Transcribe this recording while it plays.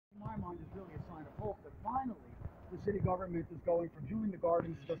find is really a sign of hope that finally the city government is going from viewing the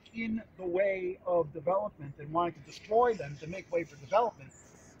gardens just in the way of development and wanting to destroy them to make way for development,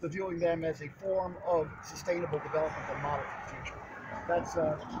 to viewing them as a form of sustainable development and model for the future. That's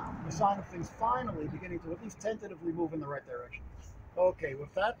the sign of things finally beginning to at least tentatively move in the right direction. Okay,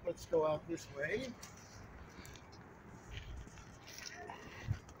 with that, let's go out this way.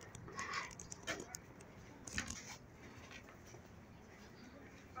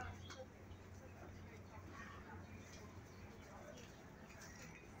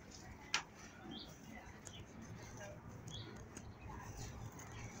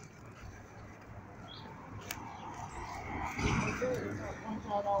 Okay, we're going to point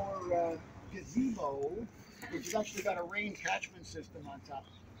out our gazebo, which has actually got a rain catchment system on top.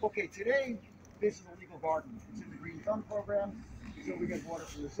 Okay, today this is a legal garden. It's in the Green Thumb program, so we get water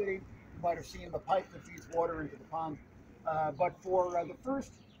from the city. You might have seen the pipe that feeds water into the pond. But for the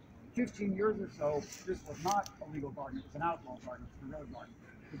first 15 years or so, this was not a legal garden. It was an outlaw garden. It was a road garden.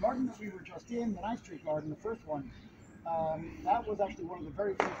 The garden that we were just in, the 9th Street garden, the first one, that was actually one of the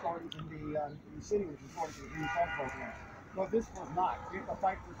very first gardens in the city, which was part of the Green Thumb program. No, this was not. We had to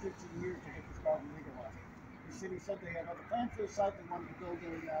fight for 15 years to get this garden legalized. The city said they had other plans for the site. They wanted to build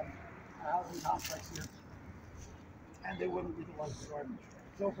a housing complex here, and they wouldn't legalize the garden.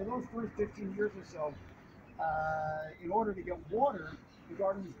 So for those first 15 years or so, in order to get water, the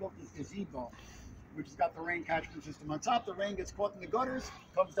garden was built this gazebo, which has got the rain catchment system on top. The rain gets caught in the gutters,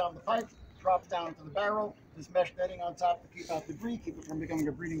 comes down the pipe, drops down into the barrel. There's mesh netting on top to keep out debris, keep it from becoming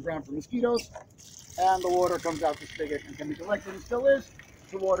a breeding ground for mosquitoes. And the water comes out the spigot and can be collected, and still is,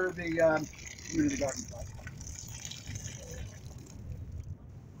 to water the community garden plot.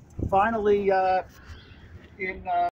 Finally, in